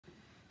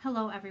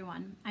Hello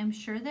everyone. I'm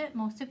sure that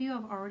most of you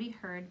have already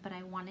heard, but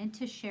I wanted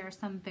to share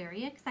some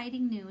very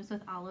exciting news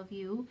with all of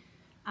you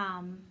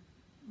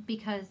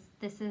because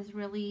this is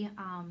really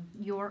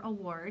your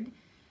award.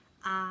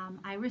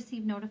 I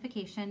received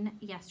notification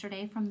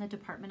yesterday from the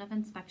Department of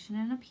Inspection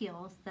and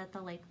Appeals that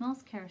the Lake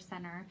Mills Care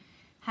Center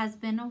has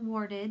been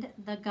awarded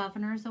the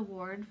Governor's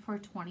Award for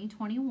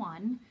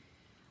 2021.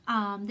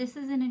 This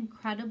is an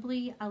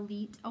incredibly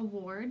elite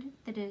award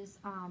that is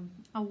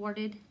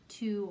awarded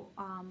to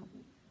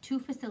two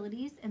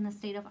facilities in the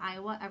state of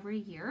Iowa every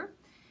year.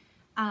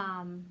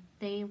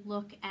 They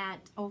look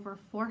at over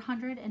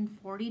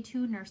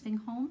 442 nursing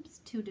homes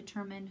to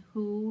determine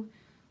who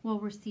will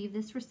receive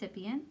this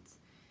recipient.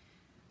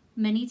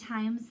 Many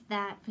times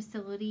that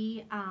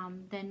facility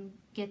then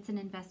gets an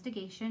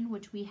investigation,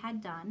 which we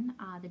had done.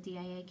 The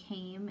DIA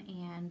came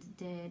and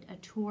did a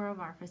tour of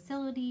our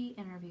facility,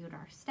 interviewed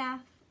our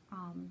staff,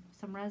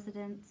 some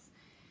residents,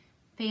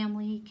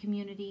 family,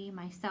 community,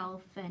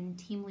 myself, and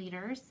team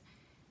leaders.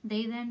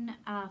 They then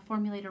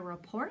formulate a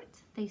report.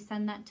 They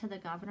send that to the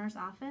governor's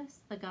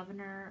office. The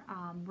governor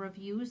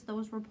reviews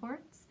those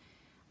reports,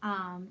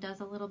 does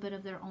a little bit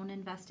of their own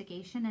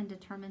investigation, and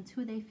determines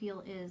who they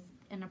feel is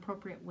an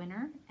appropriate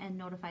winner and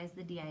notifies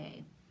the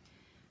DIA.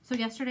 So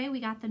yesterday we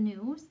got the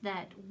news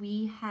that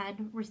we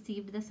had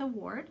received this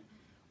award.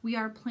 We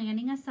are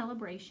planning a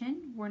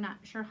celebration. We're not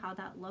sure how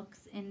that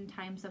looks in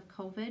times of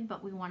COVID,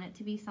 but we want it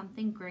to be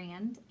something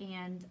grand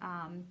and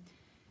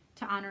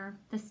to honor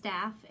the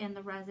staff and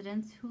the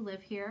residents who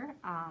live here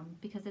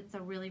because it's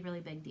a really, really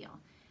big deal.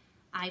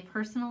 I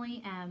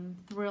personally am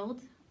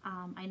thrilled.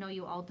 I know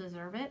you all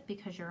deserve it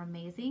because you're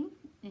amazing,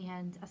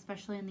 and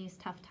especially in these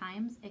tough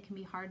times, it can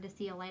be hard to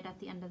see a light at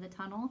the end of the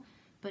tunnel,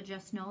 but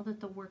just know that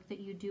the work that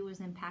you do is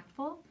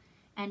impactful,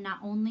 and not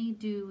only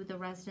do the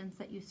residents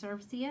that you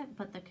serve see it,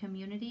 but the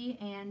community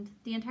and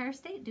the entire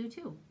state do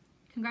too.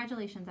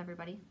 Congratulations,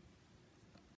 everybody.